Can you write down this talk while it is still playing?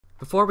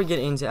Before we get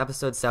into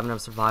episode 7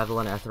 of Survival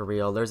and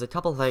Ethereal, there's a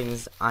couple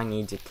things I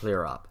need to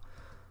clear up.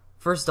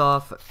 First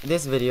off,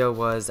 this video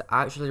was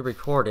actually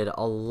recorded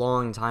a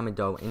long time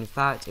ago. In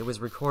fact, it was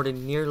recorded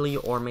nearly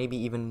or maybe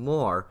even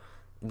more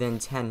than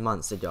 10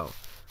 months ago.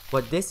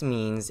 What this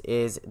means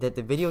is that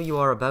the video you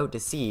are about to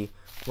see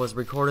was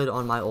recorded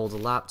on my old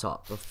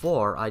laptop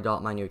before I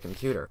got my new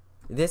computer.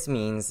 This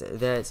means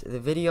that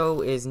the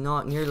video is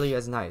not nearly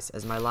as nice,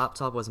 as my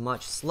laptop was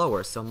much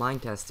slower, so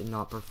Minetest did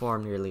not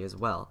perform nearly as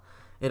well.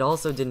 It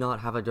also did not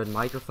have a good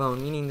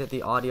microphone, meaning that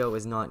the audio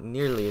is not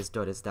nearly as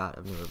good as that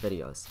of newer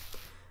videos.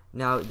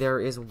 Now,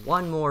 there is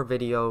one more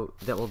video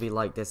that will be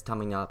like this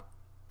coming up,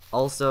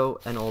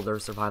 also an older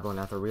Survival and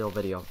Ethereal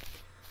video.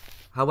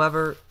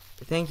 However,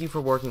 thank you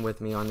for working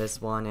with me on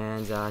this one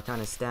and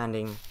kind of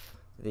standing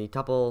the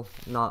couple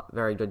not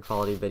very good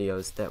quality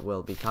videos that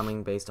will be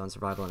coming based on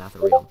Survival and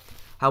Ethereal.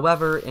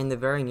 However, in the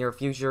very near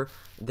future,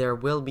 there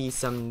will be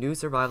some new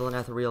Survival and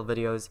Ethereal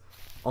videos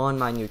on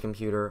my new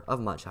computer of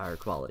much higher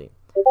quality.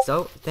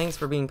 So, thanks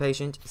for being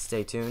patient,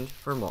 stay tuned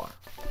for more.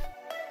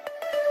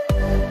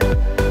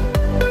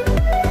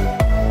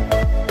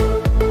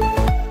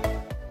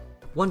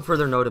 One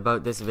further note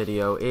about this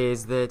video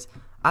is that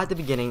at the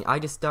beginning I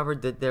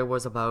discovered that there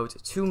was about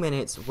 2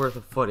 minutes worth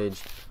of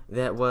footage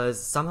that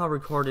was somehow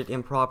recorded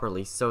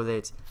improperly so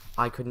that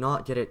I could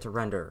not get it to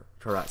render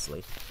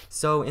correctly.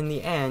 So in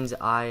the end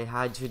I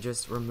had to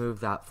just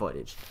remove that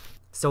footage.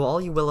 So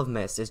all you will have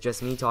missed is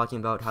just me talking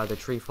about how the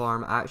tree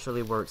farm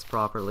actually works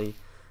properly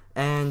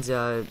and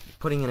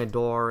putting in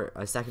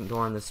a second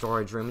door in the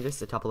storage room,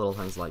 just a couple little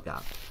things like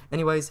that.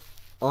 Anyways,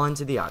 on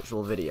to the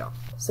actual video.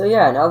 So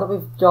yeah, now that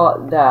we've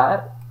got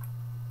that,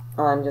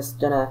 I'm just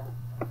gonna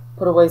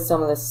put away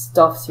some of the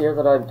stuffs here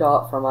that I've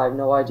got from I have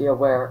no idea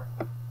where.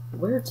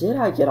 Where did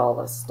I get all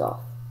this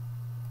stuff?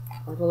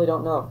 I really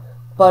don't know.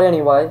 But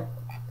anyway,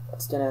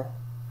 it's gonna...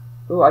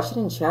 Ooh, I should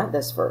enchant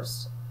this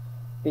first,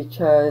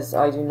 because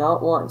I do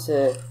not want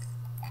to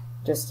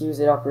just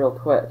use it up real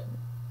quick.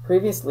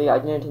 Previously, I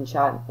didn't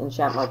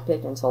enchant my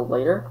pick until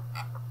later,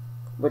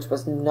 which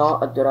was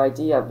not a good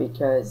idea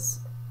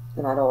because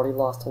then I'd already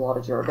lost a lot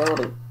of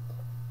durability.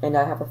 And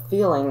I have a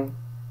feeling...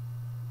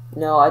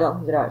 No, I don't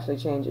think it actually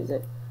changes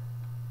it.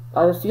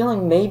 I have a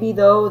feeling maybe,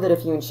 though, that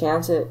if you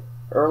enchant it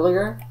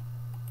earlier,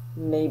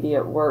 maybe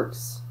it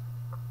works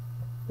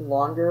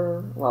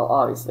longer. Well,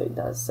 obviously it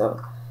does, so...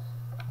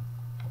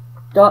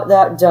 Got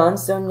that done,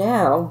 so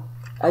now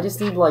I just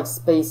need, like,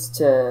 space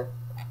to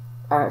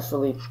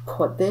actually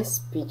put this,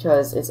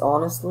 because it's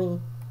honestly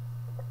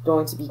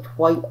going to be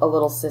quite a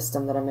little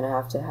system that I'm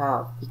going to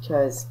have,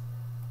 because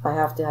I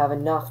have to have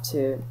enough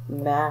to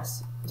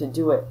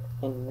do it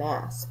in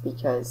mass,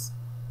 because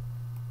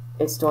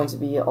it's going to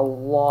be a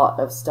lot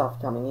of stuff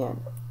coming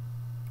in.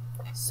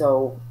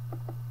 So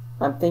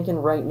I'm thinking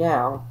right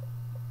now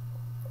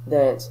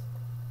that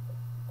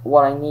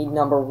what I need,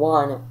 number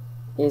one,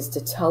 is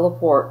to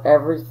teleport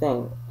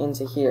everything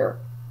into here,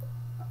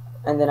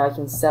 and then I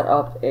can set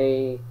up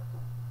a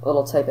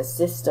little type of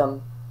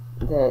system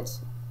that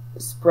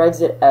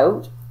spreads it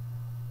out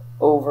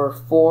over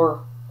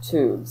 4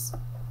 tubes.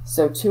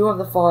 So 2 of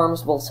the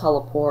farms will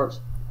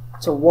teleport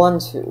to one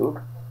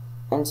tube,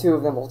 and 2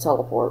 of them will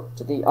teleport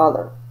to the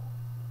other.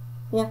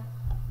 Yeah,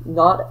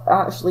 not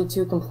actually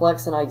too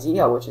complex an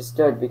idea, which is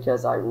good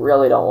because I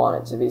really don't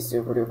want it to be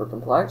super duper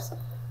complex.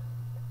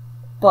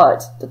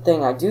 But the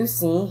thing I do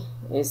see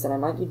is that I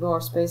might need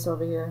more space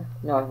over here.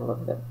 No, I can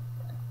live with it.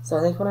 So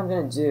I think what I'm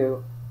going to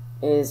do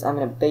is I'm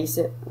going to base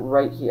it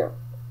right here.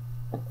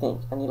 I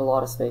think. I need a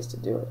lot of space to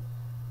do it.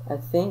 I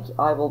think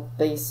I will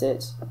base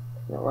it,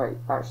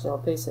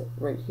 I'll base it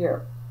right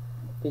here,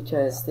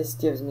 because this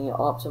gives me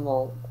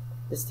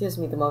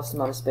the most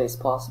amount of space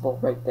possible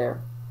right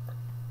there.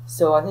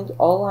 So I think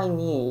all I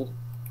need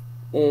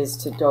is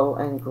to go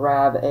and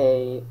grab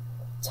a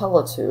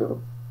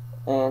teletube,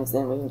 and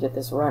then we can get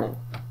this running.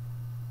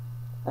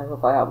 I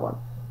hope I have one.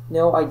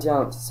 No, I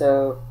don't,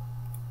 so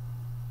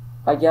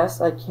I guess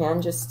I can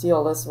just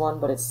steal this one,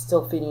 but it's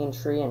still feeding in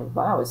tree, and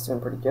wow, it's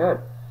doing pretty good.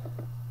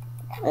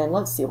 And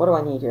let's see, what do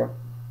I need here?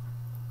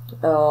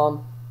 I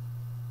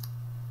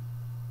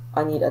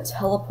need a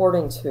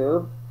teleporting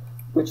tube,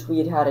 which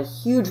we had a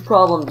huge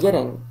problem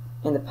getting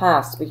in the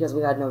past because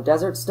we had no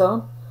desert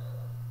stone,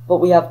 but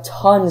we have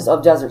tons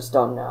of desert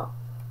stone now.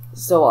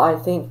 So I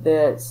think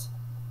that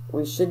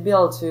we should be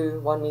able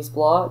to 1 meat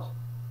block,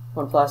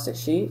 1 plastic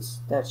sheet.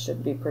 That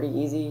should be pretty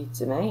easy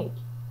to make.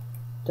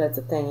 That's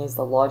the thing, is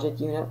the logic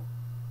unit.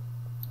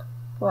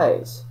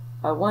 Wait,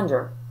 I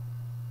wonder.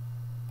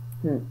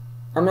 I'm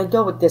gonna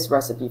go with this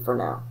recipe for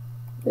now.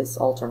 This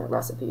alternate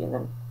recipe, and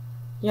then,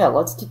 yeah,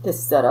 let's get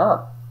this set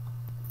up.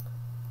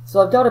 So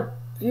I've got a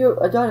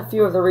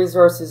few of the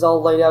resources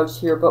all laid out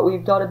here, but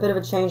we've got a bit of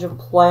a change of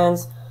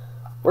plans.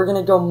 We're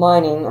gonna go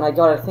mining, and I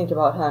gotta think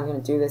about how I'm gonna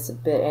do this a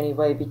bit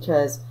anyway,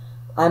 because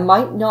I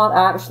might not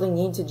actually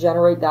need to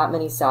generate that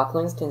many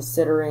saplings,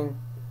 considering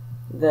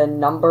the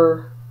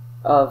amount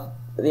of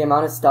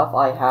stuff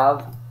I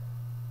have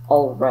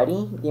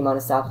already, the amount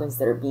of saplings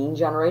that are being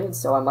generated,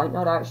 so I might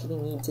not actually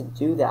need to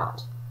do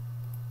that.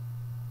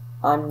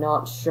 I'm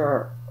not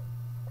sure.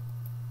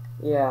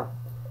 Yeah.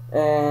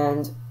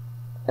 And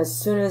as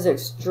soon as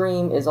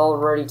Extreme is all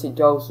ready to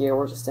go here,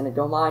 we're just gonna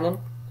go mining.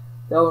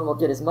 Though, and we'll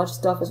get as much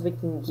stuff as we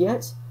can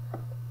get,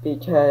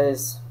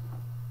 because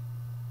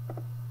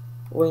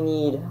we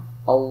need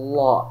a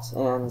lot,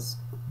 and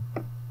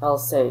I'll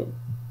say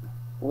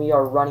we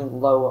are running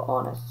low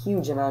on a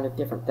huge amount of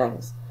different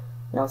things.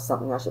 Now,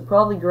 something I should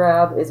probably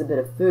grab is a bit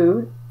of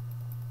food.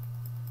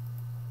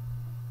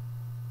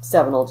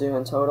 7 will do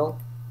in total.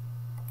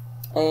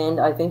 And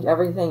I think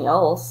everything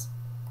else,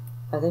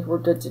 I think we're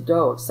good to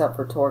go, except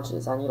for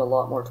torches. I need a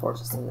lot more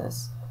torches than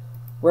this.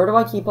 Where do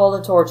I keep all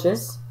the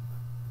torches?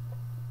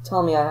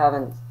 Tell me I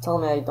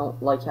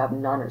don't like have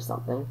none or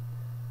something.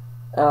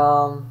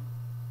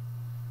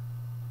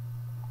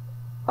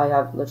 I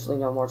have literally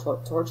no more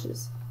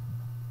torches.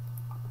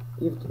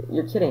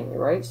 You're kidding me,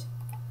 right?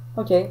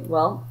 Okay,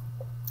 well,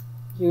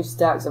 huge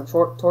stacks of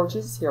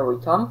torches, here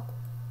we come.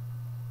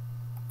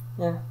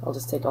 Yeah, I'll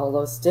just take all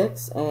those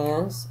sticks,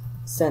 and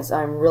since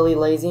I'm really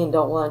lazy and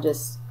don't want to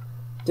just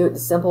do it the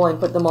simple way and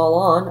put them all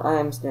on,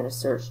 I'm just going to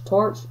search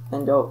torch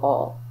and go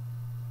all.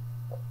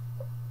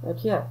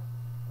 Okay,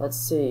 let's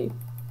see.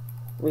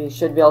 We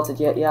should be able to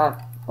get,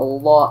 yeah, a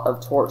lot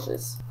of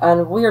torches.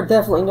 And we are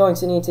definitely going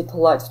to need to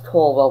collect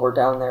coal while we're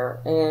down there.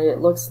 And it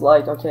looks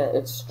like, okay,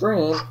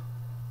 Extreme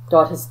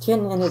got his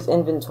kitten in his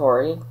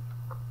inventory,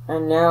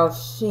 and now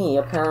she,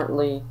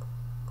 apparently,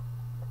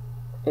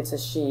 it's a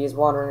she, is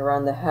wandering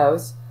around the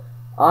house.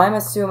 I'm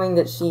assuming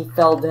that she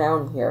fell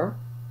down here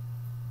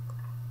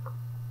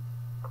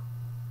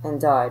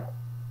and died.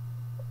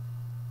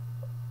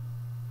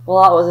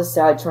 Well, that was a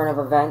sad turn of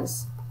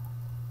events.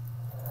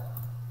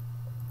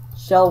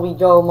 Shall we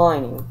go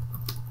mining?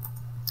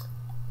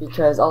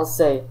 Because I'll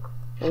say,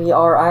 we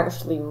are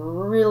actually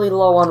really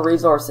low on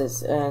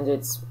resources, and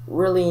it's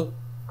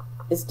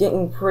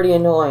getting pretty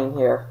annoying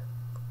here.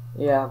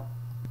 Yeah.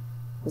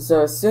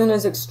 So as soon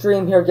as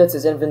Extreme here gets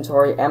his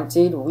inventory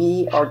emptied,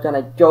 we are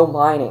gonna go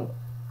mining.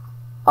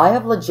 I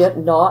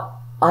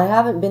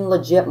haven't been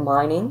legit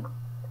mining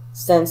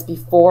since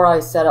before I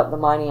set up the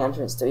mining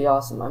entrance to be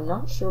awesome. I'm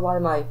not sure why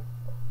my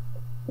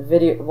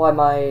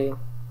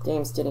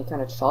game's getting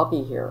kind of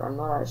choppy here. I'm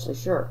not actually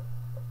sure.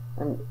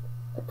 I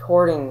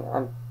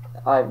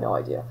have no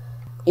idea.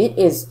 It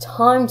is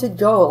time to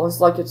go. It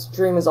looks like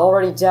Extreme is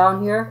already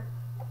down here.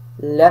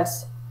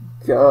 Let's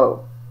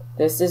go.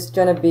 This is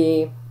gonna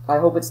be, I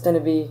hope it's gonna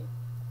be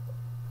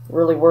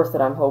really worth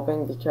it, I'm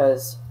hoping,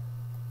 because,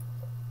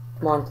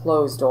 come on,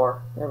 close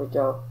door. There we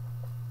go.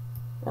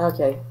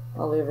 Okay,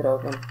 I'll leave it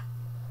open.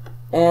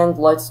 And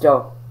let's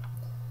go.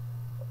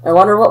 I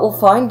wonder what we'll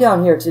find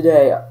down here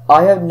today.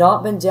 I have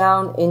not been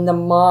down in the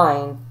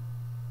mine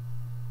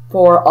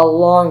for a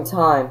long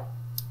time.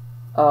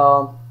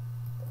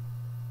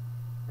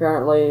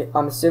 Apparently,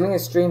 I'm assuming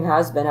Extreme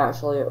has been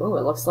actually. Ooh,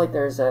 it looks like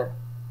there's a.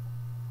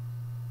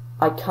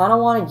 I kind of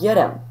want to get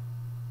him.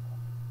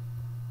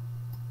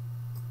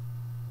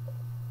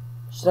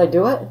 Should I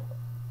do it?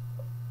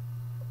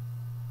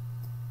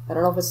 I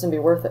don't know if it's going to be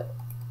worth it.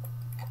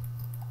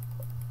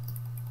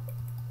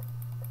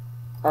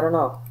 I don't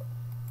know.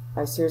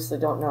 I seriously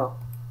don't know.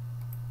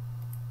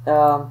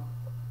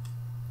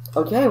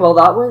 Okay, well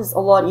that was a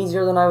lot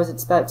easier than I was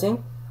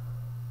expecting.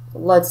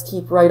 Let's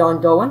keep right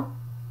on going.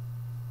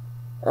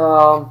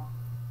 Now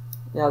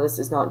this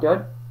is not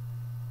good.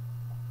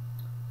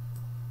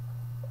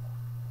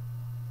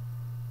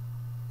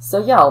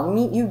 So yeah, I'll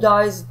meet you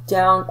guys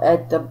down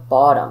at the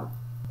bottom.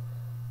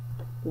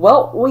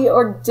 Well, we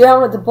are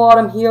down at the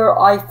bottom here.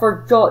 I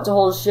forgot to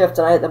hold shift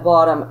and I hit the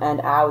bottom,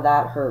 and ow,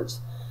 that hurts.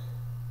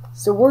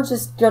 So we're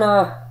just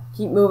gonna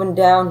keep moving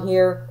down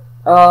here.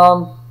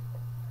 And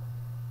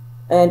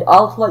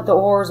I'll collect the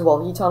ores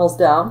while he tunnels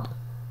down.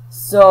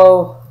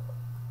 So,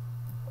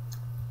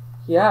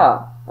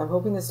 yeah, I'm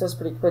hoping this goes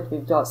pretty quick.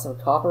 We've got some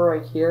copper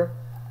right here.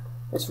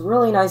 It's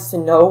really nice to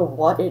know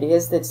what it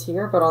is that's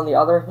here, but on the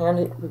other hand,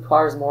 it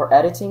requires more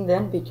editing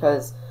then,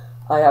 because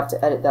I have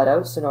to edit that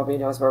out so nobody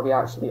knows where we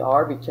actually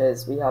are,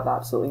 because we have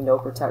absolutely no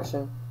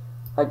protection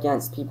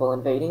against people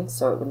invading,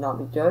 so it would not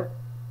be good.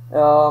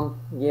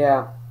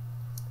 Yeah.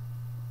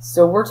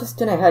 So we're just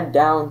gonna head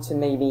down to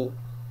maybe,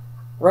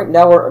 right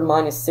now we're at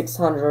minus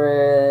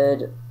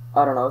 600,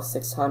 I don't know,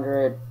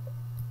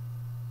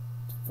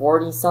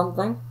 640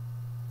 something.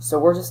 So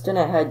we're just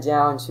gonna head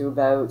down to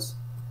about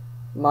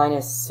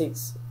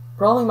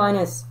probably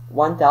minus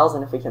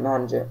 1,000 if we can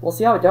manage it. We'll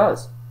see how it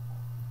goes.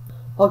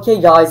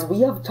 Okay guys,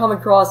 we have come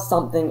across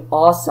something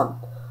awesome.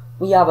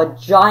 We have a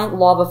giant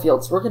lava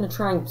field, so we're gonna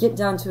try and get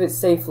down to it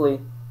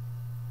safely.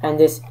 And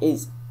this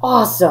is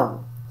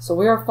awesome! So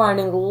we are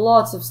finding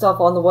lots of stuff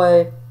on the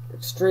way.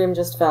 Extreme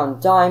just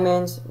found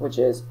diamonds, which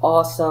is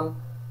awesome.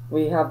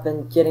 We have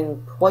been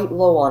getting quite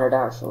low on it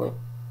actually.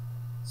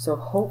 So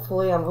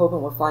hopefully, I'm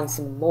hoping we'll find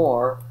some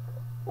more.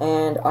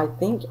 And I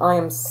think I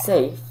am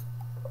safe.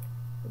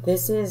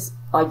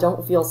 I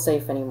don't feel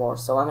safe anymore,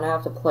 so I'm going to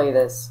have to play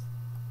this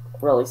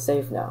really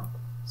safe now.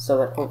 So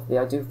that hopefully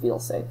I do feel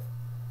safe.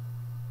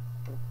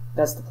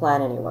 That's the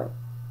plan anyway.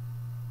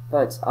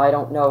 But I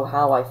don't know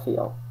how I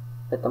feel.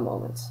 at the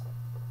moment.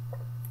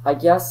 I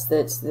guess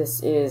that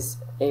this is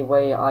a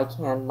way I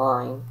can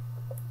mine,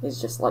 is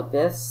just like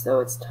this, so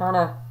it's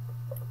kinda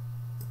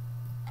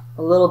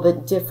a little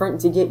bit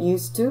different to get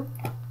used to.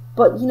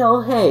 But, you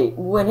know, hey,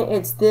 when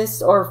it's this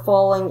or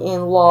falling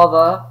in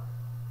lava,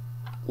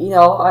 you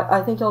know,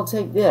 I think I'll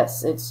take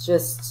this. It's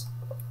just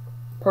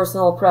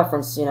personal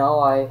preference, you know.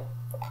 I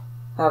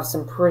have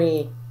some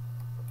pretty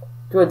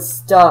good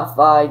stuff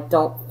I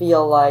don't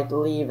feel like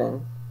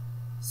leaving.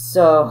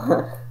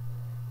 So,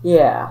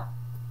 yeah.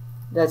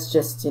 That's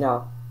just, you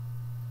know,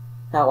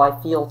 how I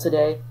feel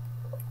today.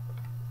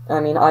 I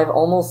mean, I've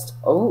almost...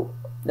 Oh,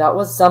 that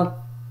was some...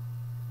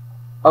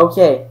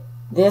 Okay,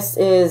 this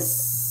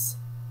is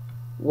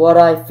what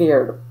I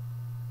feared.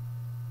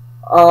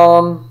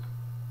 I'm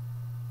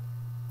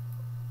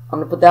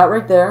gonna put that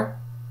right there.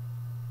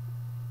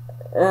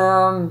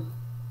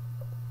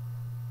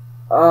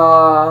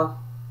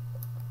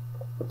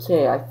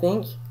 Okay, I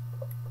think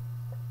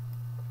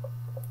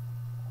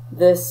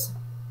this...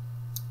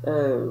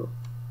 Oh...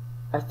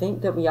 I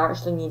think that we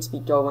actually need to be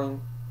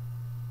going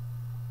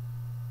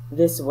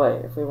this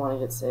way if we want to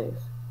get safe.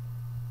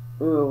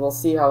 Ooh, we'll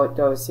see how it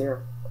goes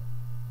here.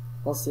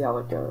 We'll see how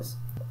it goes.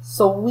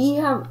 So we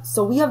have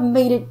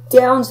made it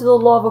down to the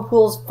lava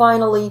pools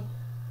finally.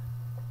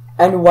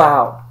 And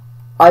wow.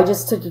 I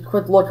just took a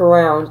quick look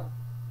around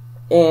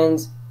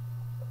and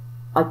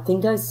I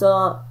think those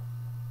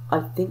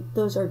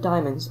are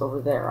diamonds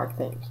over there, I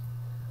think.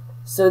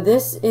 So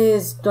this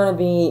is gonna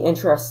be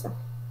interesting.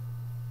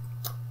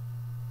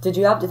 Did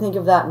you have to think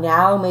of that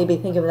now? Maybe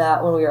think of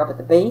that when we were up at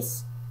the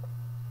base?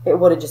 It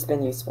would have just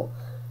been useful.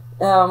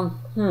 I'm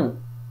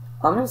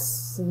gonna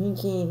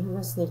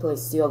sneakily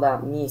steal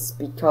that meat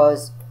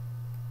because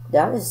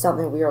that is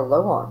something we are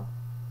low on.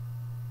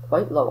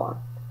 Quite low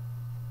on.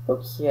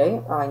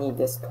 Okay, I need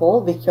this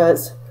coal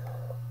because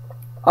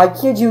I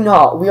kid you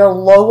not, we are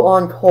low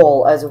on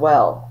coal as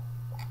well.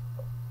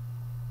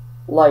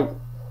 Like,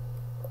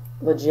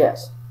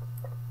 legit.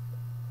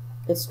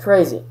 It's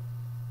crazy.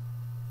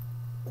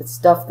 It's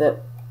stuff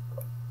that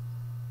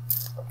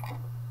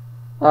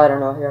I don't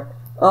know here.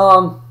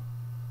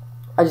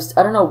 I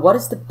don't know what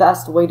is the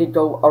best way to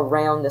go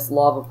around this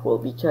lava pool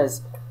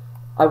because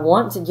I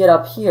want to get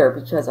up here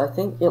because I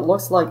think it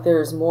looks like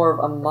there's more of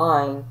a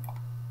mine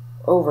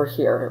over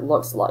here, it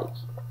looks like.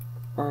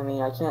 I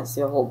mean, I can't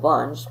see a whole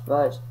bunch,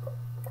 but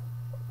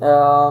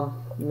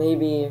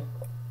maybe,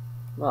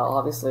 well,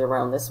 obviously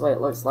around this way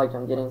it looks like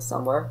I'm getting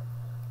somewhere.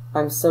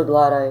 I'm so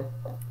glad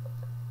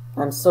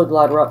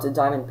we're up to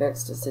diamond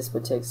picks, because this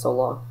would take so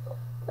long.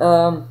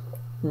 Gotta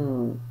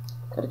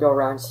go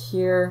around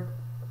here.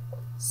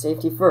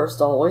 Safety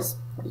first, always,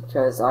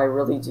 because I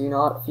really do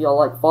not feel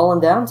like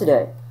falling down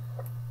today.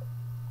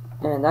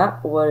 And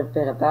that would have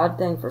been a bad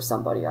thing for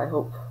somebody, I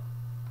hope.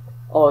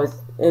 Oh,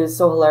 it was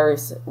so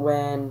hilarious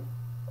when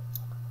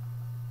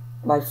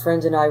my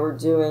friend and I were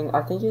doing,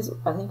 I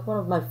think one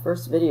of my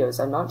first videos.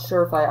 I'm not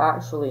sure if I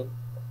actually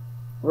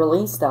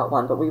released that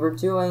one, but we were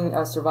doing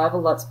a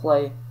survival let's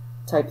play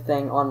type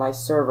thing on my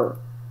server,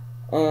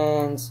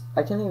 and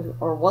I can't even,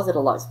 or was it a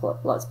let's play?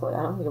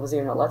 I don't think it was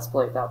even a let's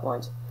play at that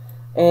point.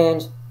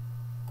 And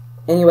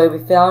anyway, we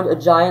found a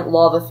giant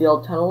lava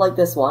field, kind of like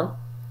this one,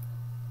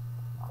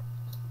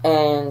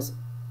 and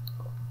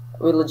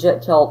we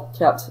legit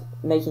kept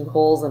making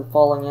holes and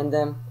falling in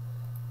them.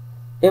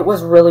 It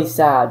was really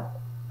sad,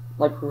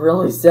 like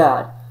really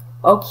sad.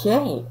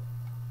 Okay,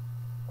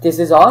 this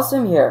is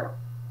awesome here.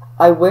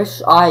 I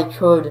wish I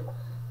could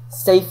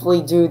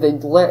safely do the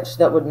glitch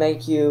that would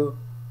make you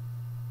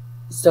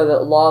so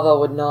that lava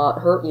would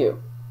not hurt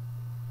you.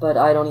 But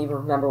I don't even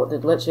remember what the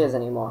glitch is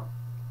anymore.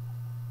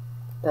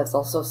 That's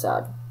also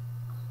sad.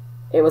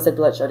 It was a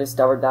glitch I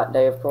discovered that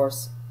day, of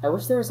course. I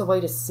wish there was a way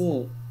to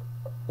see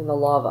in the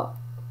lava.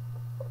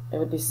 It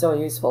would be so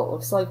useful. It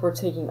looks like we're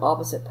taking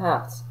opposite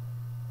paths.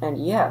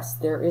 And yes,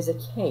 there is a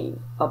cave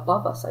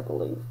above us, I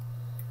believe.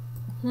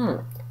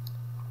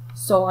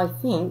 So I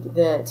think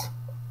that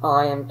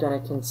I am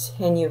going to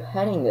continue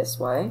heading this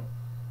way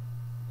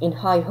in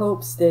high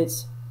hopes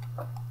that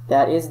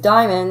that is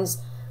diamonds,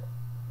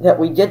 that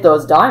we get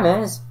those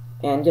diamonds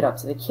and get up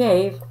to the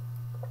cave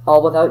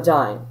all without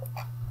dying.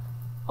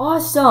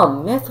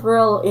 Awesome!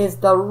 Mithril is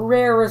the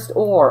rarest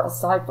ore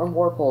aside from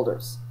warp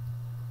holders,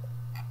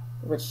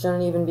 which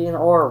shouldn't even be an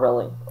ore,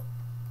 really.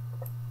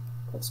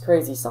 It's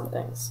crazy, some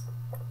things.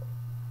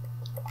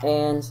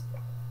 And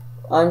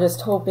I'm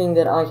just hoping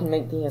that I can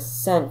make the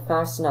ascent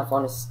fast enough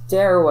on a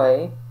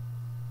stairway.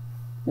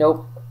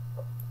 Nope.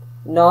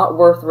 Not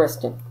worth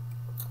risking.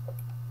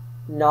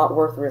 Not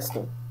worth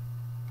risking.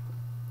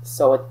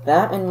 So with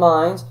that in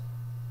mind...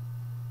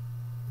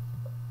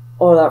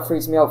 Oh, that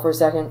freaks me out for a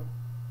second.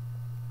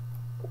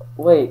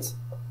 Wait.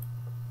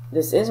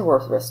 This is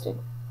worth risking.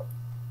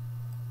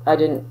 I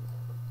didn't...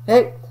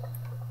 Hey!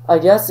 I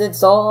guess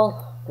it's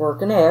all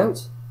working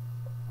out.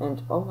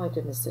 And, oh my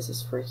goodness, this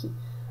is freaky.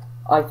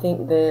 I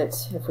think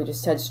that if we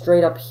just head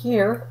straight up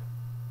here,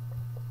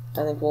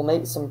 I think we'll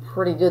make some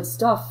pretty good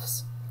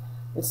stuffs.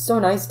 It's so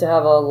nice to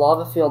have a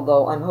lava field,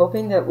 though. I'm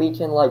hoping that we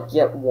can, like,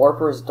 get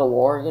warpers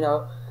galore, you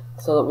know,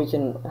 so that we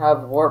can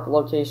have warp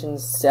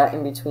locations set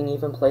in between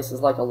even places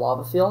like a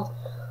lava field.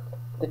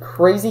 The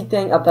crazy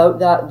thing about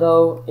that,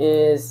 though,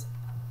 is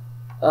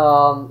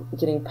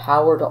getting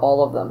power to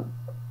all of them.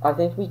 I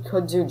think we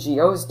could do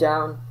geos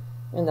down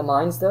in the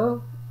mines,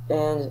 though,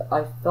 and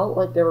I felt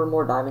like there were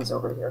more diamonds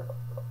over here.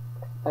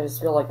 I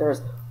just feel like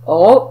there's...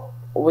 Oh!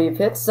 We've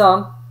hit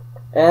some.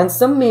 And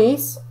some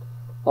meat.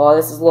 Oh,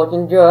 this is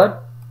looking good.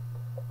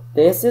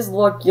 This is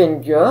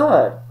looking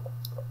good.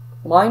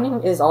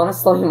 Mining is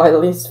honestly my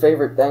least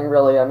favorite thing,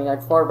 really. I mean,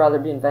 I'd far rather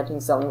be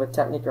inventing something with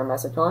Technic or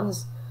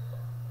Mesicons.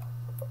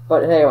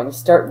 But hey, when you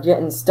start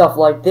getting stuff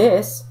like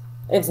this,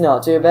 it's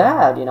not too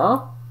bad, you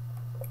know?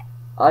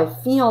 I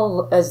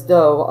feel as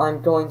though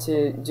I'm going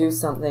to do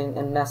something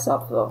and mess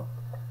up, though.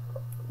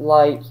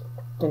 Like,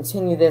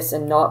 continue this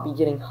and not be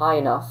getting high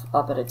enough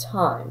up at a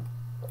time.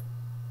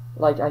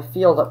 Like, I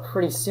feel that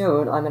pretty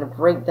soon I'm going to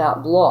break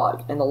that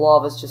block, and the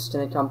lava's just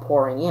going to come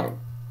pouring in.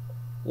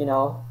 You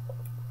know?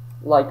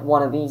 Like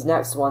one of these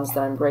next ones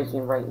that I'm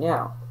breaking right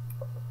now.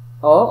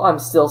 Oh, I'm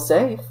still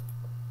safe.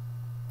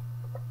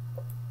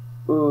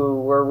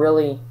 Ooh, we're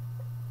really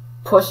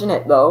pushing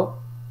it, though.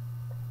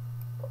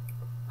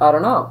 I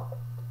don't know.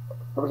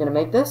 Are we going to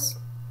make this?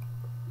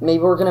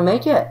 Maybe we're going to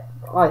make it.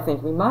 Oh, I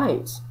think we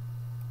might.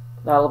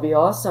 That'll be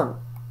awesome.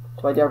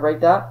 Do I dare break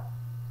that?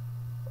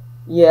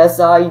 Yes,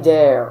 I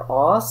dare.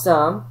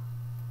 Awesome.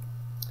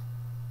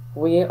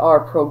 We are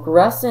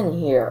progressing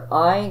here.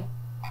 I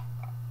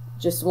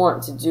just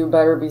want to do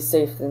better be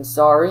safe than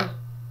sorry.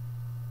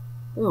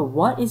 Ooh,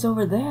 what is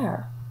over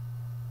there?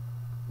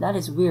 That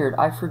is weird.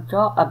 I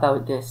forgot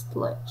about this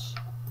glitch.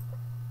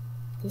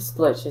 This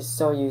glitch is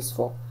so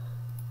useful.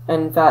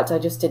 And in fact, I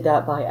just did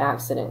that by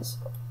accident.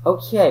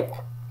 Okay.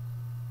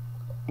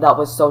 That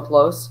was so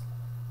close.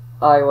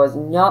 I was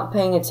not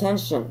paying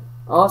attention.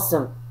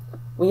 Awesome.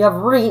 We have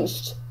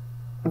reached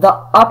the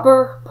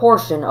upper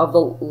portion of the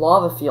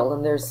lava field,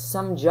 and there's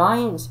some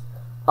giant,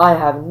 I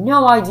have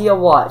no idea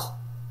what,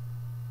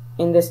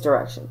 in this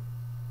direction.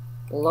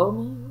 Below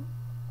me?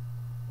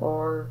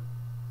 Or,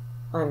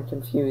 I'm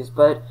confused,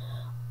 but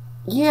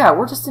yeah,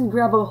 we're just gonna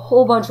grab a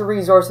whole bunch of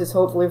resources,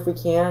 hopefully, if we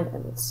can,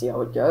 and let's see how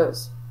it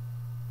goes.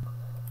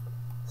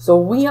 So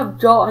we have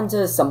gotten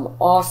to some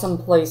awesome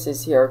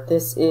places here.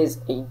 This is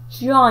a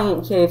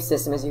giant cave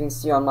system, as you can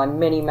see on my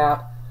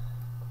mini-map.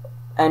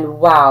 And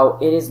wow,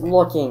 it is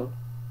looking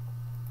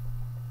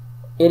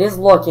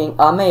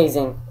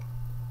amazing.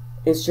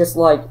 It's just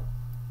like,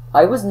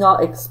 I was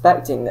not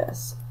expecting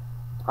this.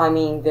 I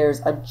mean,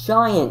 there's a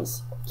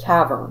giant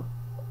cavern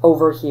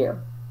over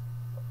here.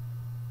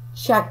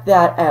 Check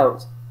that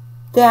out.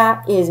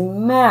 That is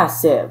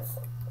massive.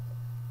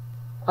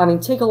 I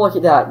mean, take a look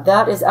at that.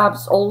 That is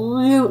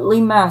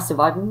absolutely massive.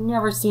 I've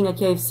never seen a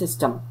cave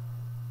system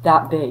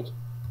that big.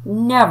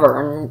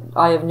 Never. And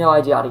I have no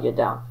idea how to get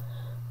down.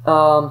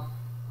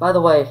 By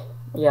the way,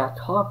 yeah,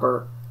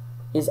 copper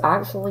is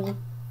actually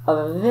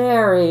a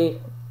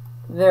very,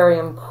 very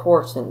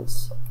important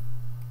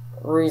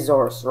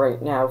resource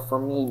right now for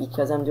me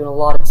because I'm doing a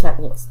lot of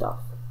Technic stuff.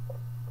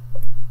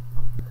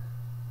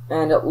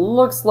 And it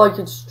looks like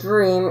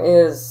Extreme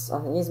is, I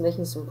think he's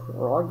making some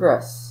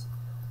progress.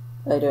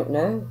 I don't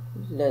know.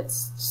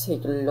 Let's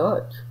take a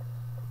look.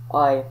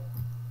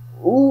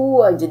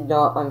 Ooh, I did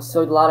not, I'm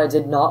so glad I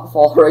did not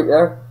fall right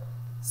there.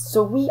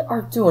 So we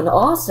are doing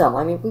awesome.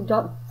 I mean, we've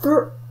got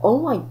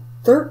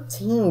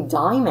 13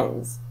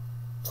 diamonds.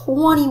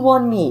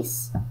 21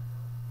 meats.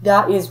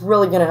 That is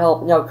really going to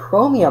help. Now,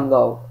 chromium,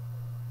 though.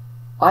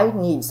 I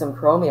need some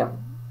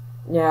chromium.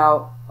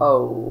 Now,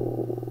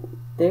 oh,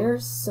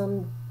 there's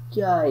some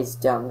guys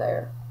down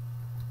there.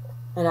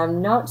 And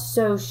I'm not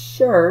so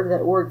sure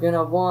that we're going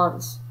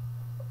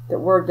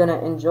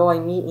to enjoy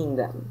meeting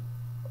them.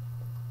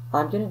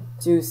 I'm going to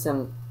do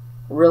some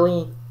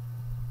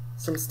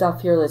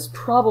stuff here that's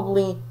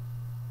probably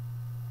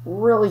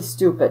really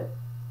stupid.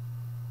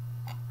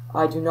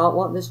 I do not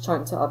want this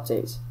chunk to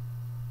update.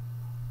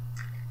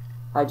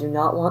 I do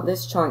not want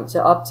this chunk to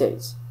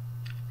update.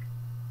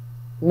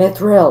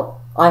 Mithril!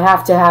 I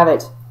have to have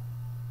it!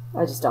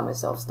 I just got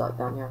myself stuck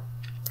down here.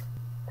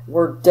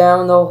 We're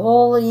down the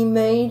hole he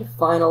made,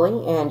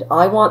 finally, and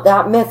I want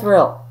that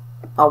mithril!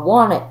 I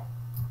want it!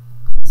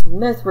 So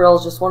mithril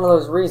is just one of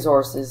those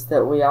resources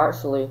that we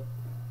actually...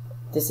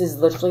 This is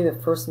literally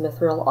the first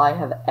mithril I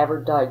have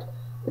ever dug.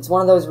 It's one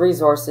of those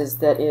resources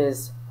that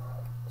is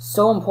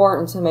so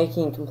important to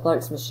making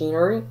complex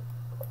machinery,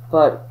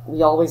 but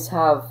we always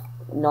have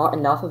not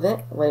enough of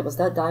it. Wait, was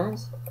that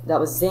diamonds? That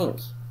was zinc.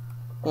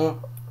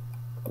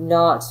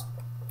 Not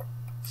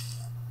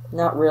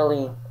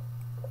really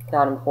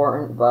that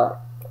important,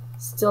 but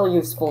still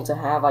useful to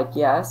have, I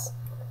guess.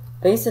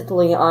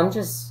 Basically, I'm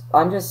just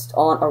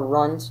on a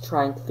run to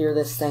try and clear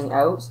this thing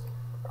out.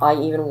 I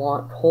even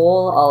want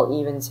coal. I'll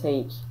even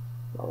take...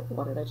 Oh,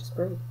 what did I just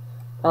break?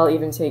 I'll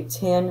even take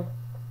tin,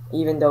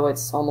 even though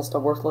it's almost a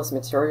worthless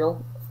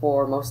material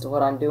for most of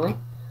what I'm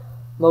doing.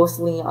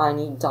 Mostly, I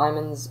need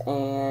diamonds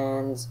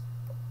and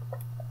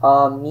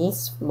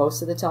Mies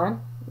most of the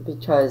time,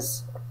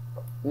 because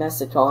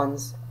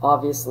Mesicons,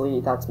 obviously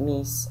that's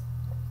Mies.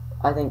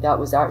 I think that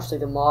was actually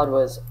the mod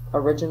was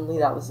originally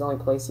that was the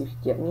only place you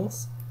could get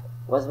Mies,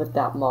 was with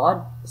that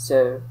mod.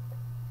 So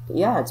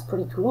yeah, it's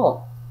pretty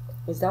cool.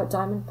 Is that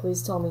diamond?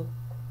 Please tell me.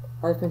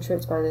 I've been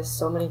tricked by this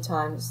so many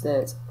times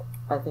that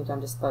I think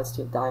I'm just about to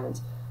get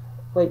diamonds.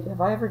 Wait,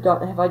 have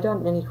I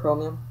done any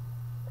chromium?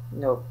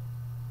 Nope.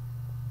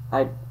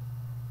 I'd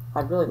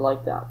really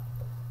like that,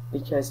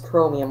 because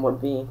chromium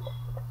would be,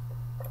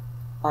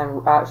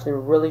 I'm actually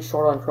really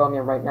short on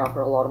chromium right now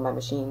for a lot of my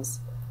machines,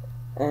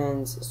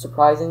 and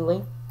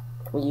surprisingly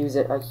we use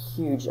it a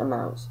huge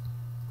amount.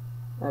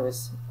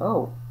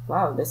 Oh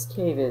wow, this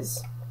cave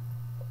is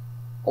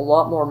a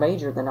lot more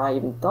major than I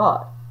even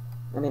thought.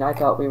 I mean, I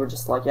thought we were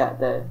just like at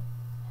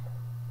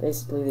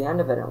basically the end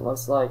of it. It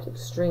looks like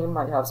Extreme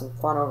might have some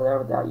fun over there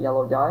with that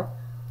yellow guy,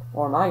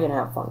 or am I gonna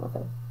have fun with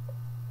him?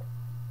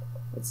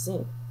 Let's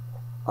see.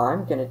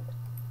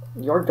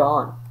 You're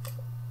gone.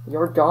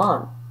 You're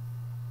gone.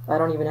 I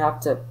don't even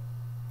have to.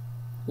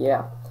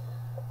 Yeah.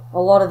 A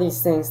lot of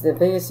these things, the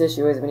biggest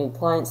issue is we need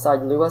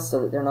client-side Lua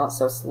so that they're not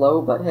so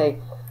slow, but hey,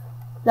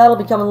 that'll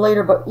be coming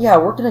later. But yeah,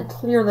 we're gonna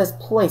clear this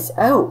place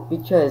out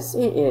because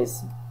it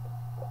is,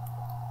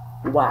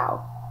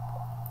 wow.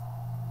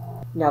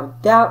 Now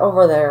that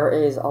over there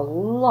is a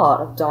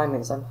lot of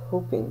diamonds. I'm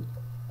hoping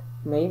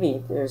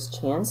maybe there's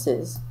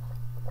chances,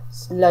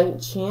 slight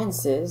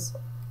chances,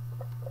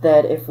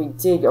 that if we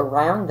dig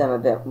around them a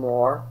bit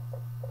more,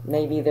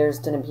 maybe there's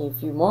gonna be a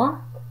few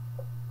more.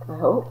 I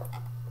hope.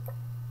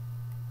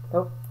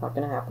 Nope, not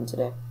gonna happen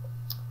today.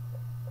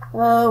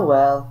 Oh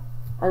well.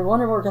 I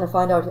wonder what we're gonna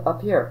find out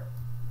up here.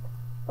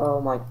 Oh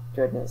my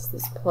goodness,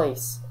 this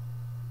place.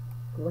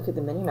 Look at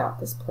the minimap.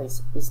 This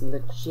place is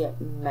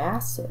legit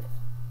massive.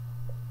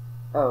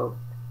 Oh.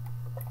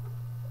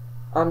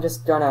 I'm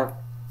just gonna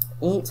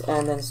eat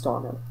and then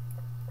storm him.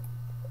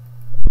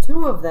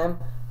 2 of them?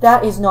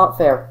 That is not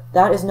fair.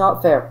 That is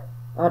not fair.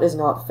 That is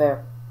not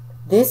fair.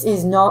 This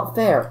is not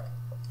fair.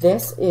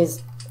 This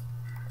is...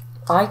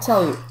 I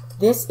tell you,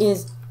 this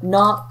is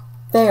not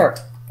fair.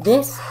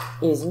 This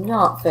is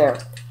not fair.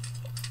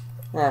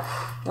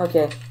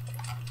 Okay.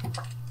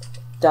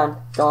 Done.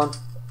 Gone.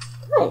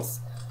 Nice.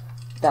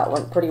 That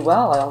went pretty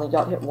well. I only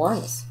got hit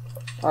once.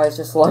 I was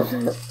just like,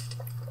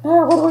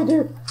 what do I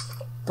do?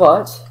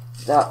 But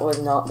that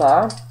was not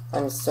bad.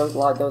 I'm so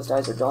glad those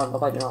guys are gone,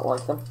 but I do not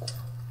like them.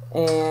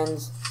 And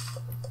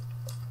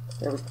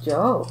there we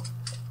go.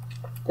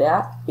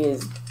 That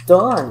is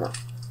done. I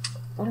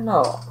don't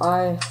know.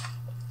 I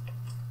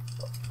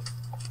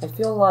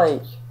feel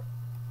like,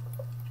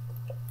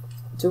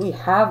 do we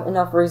have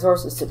enough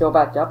resources to go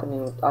back up? I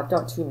mean, I've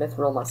got 2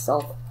 mithril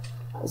myself.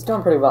 It's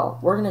doing pretty well.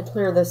 We're gonna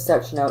clear this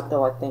section out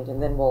though, I think,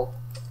 and then we'll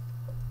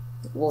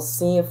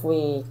see if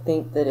we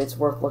think that it's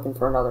worth looking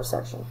for another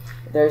section.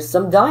 There's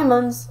some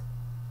diamonds.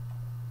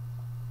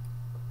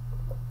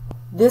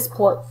 This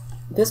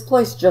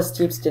place just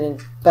keeps getting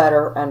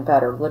better and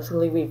better.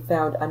 Literally, we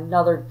found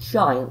another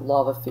giant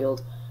lava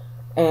field,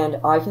 and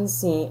I can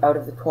see out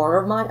of the corner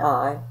of my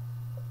eye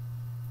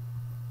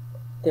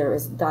there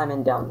is a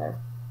diamond down there.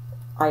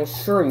 I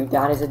assure you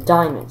that is a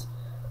diamond.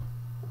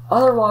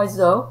 Otherwise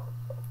though,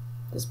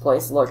 this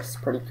place looks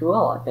pretty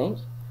cool, I think.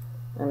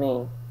 I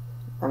mean,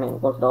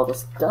 look at all the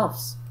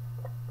stuffs.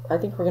 I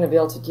think we're going to be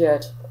able to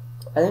get...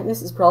 I think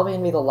this is probably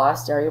going to be the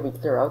last area we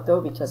clear out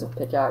though because of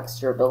pickaxe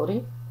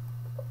durability.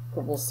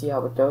 But we'll see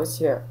how it goes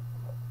here.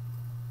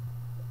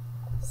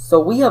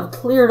 So we have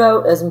cleared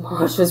out as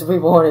much as we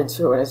wanted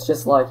to, and it's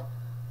just like...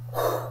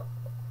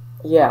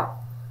 yeah.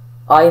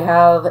 I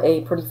have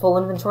a pretty full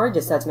inventory,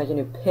 just had to make a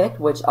new pick,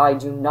 which I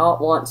do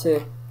not want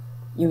to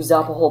use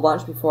up a whole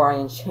bunch before I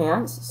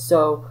enchant,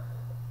 so,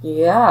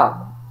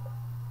 yeah.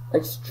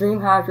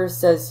 Extreme Hacker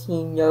says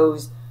he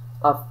knows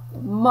a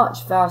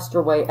much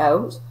faster way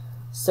out,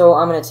 so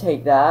I'm going to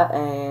take that,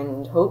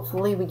 and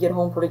hopefully we get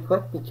home pretty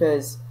quick,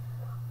 because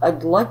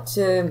I'd like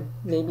to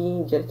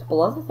maybe get a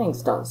couple other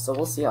things done, so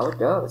we'll see how it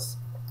goes.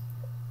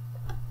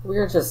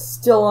 We're just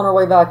still on our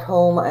way back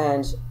home,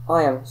 and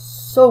I am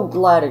so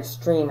glad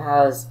Extreme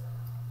has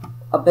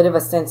a bit of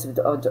a sense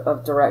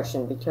of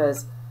direction,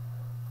 because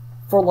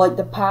for like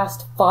the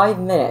past 5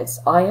 minutes,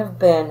 I have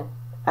been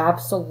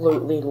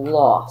absolutely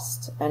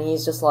lost. And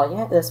he's just like,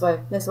 yeah, this way,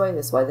 this way,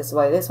 this way, this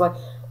way, this way.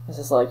 It's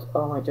just like,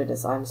 oh my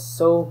goodness, it's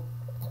so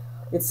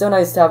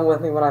nice to have him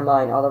with me when I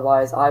mine,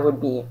 otherwise I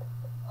would be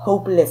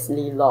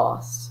hopelessly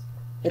lost.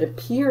 It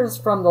appears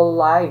from the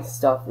lag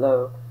stuff,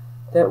 though,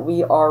 that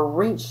we are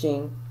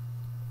reaching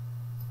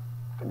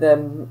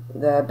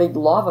the big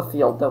lava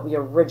field that we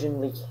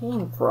originally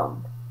came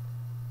from.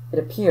 It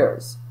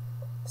appears.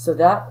 So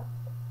that...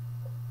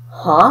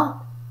 Huh?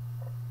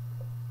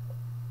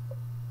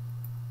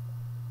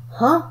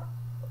 Huh?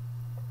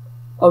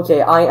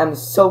 Okay, I am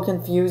so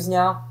confused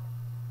now.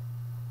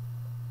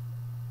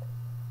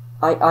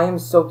 I am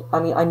so... I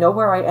mean, I know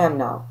where I am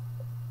now.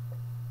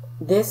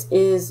 This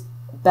is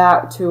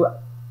back to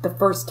the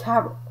first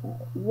cavern.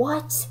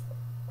 What?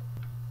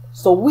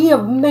 So we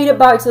have made it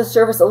back to the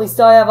surface, at least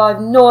I have. I have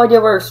no idea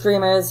where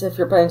Extreme is. If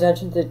you're paying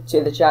attention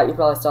to the chat, you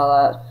probably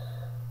saw that.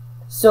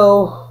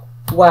 So,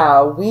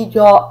 wow, we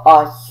got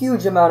a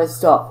huge amount of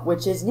stuff,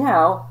 which is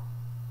now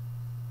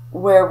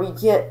where we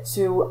get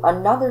to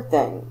another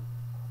thing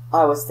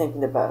I was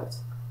thinking about.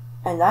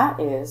 And that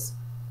is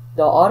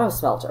the auto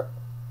smelter.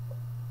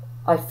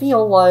 I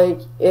feel like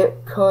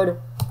it could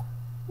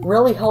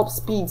really help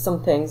speed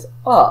some things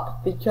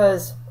up,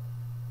 because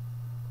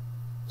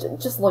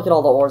just look at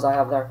all the ores I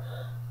have there.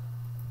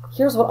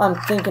 Here's what I'm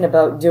thinking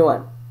about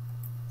doing.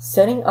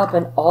 Setting up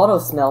an auto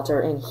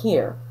smelter in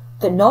here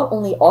that not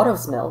only auto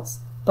smelts,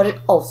 but it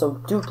also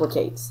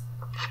duplicates.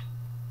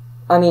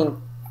 I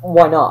mean,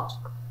 why not?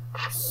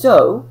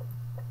 So,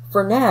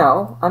 for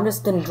now, I'm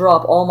just going to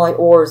drop all my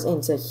ores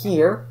into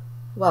here.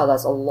 Wow,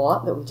 that's a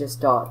lot that we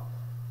just got.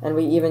 And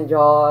we even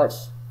got...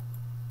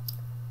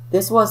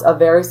 This was a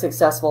very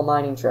successful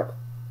mining trip.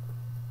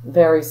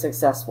 Very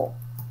successful.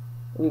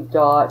 We've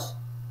got...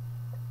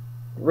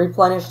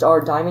 replenished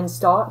our diamond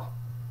stock.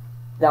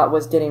 That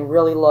was getting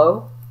really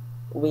low.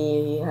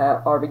 We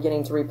are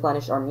beginning to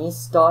replenish our meat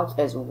stock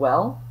as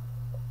well.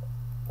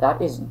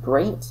 That is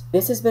great.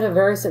 This has been a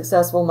very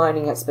successful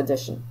mining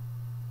expedition.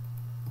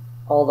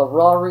 All the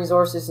raw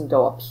resources can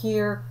go up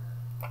here.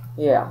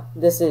 Yeah,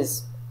 this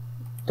is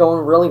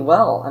going really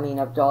well. I mean,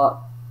 I've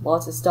got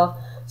lots of stuff.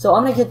 So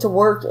I'm going to get to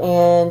work,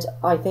 and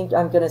I think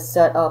I'm going to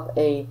set up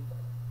a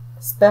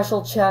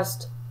special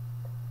chest,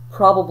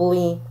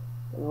 probably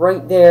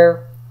right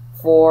there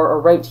or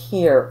right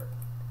here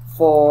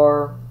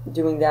for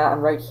doing that,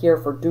 and right here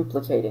for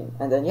duplicating.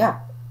 And then,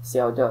 yeah, see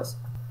how it does.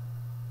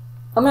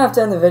 I'm going to have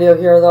to end the video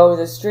here, though.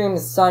 The stream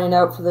is signing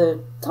out for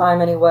the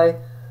time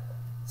anyway.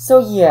 So,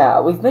 yeah,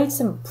 we've made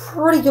some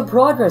pretty good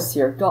progress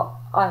here. Got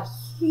a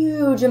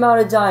huge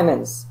amount of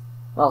diamonds.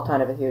 Well,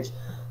 kind of a huge.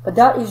 But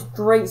that is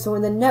great. So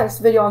in the next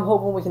video, I'm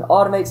hoping we can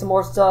automate some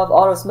more stuff.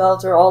 Auto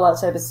smelter, all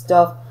that type of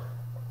stuff.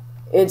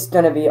 It's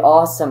going to be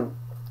awesome.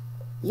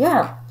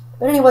 Yeah.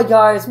 But anyway,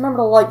 guys, remember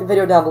to like the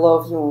video down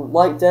below if you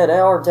liked it,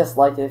 or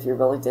disliked it if you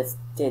really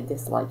did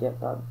dislike it,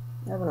 but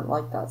I wouldn't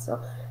like that, so.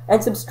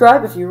 And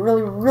subscribe if you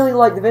really, really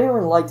like the video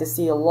and like to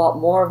see a lot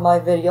more of my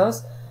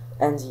videos.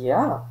 And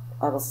yeah,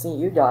 I will see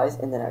you guys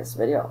in the next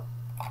video.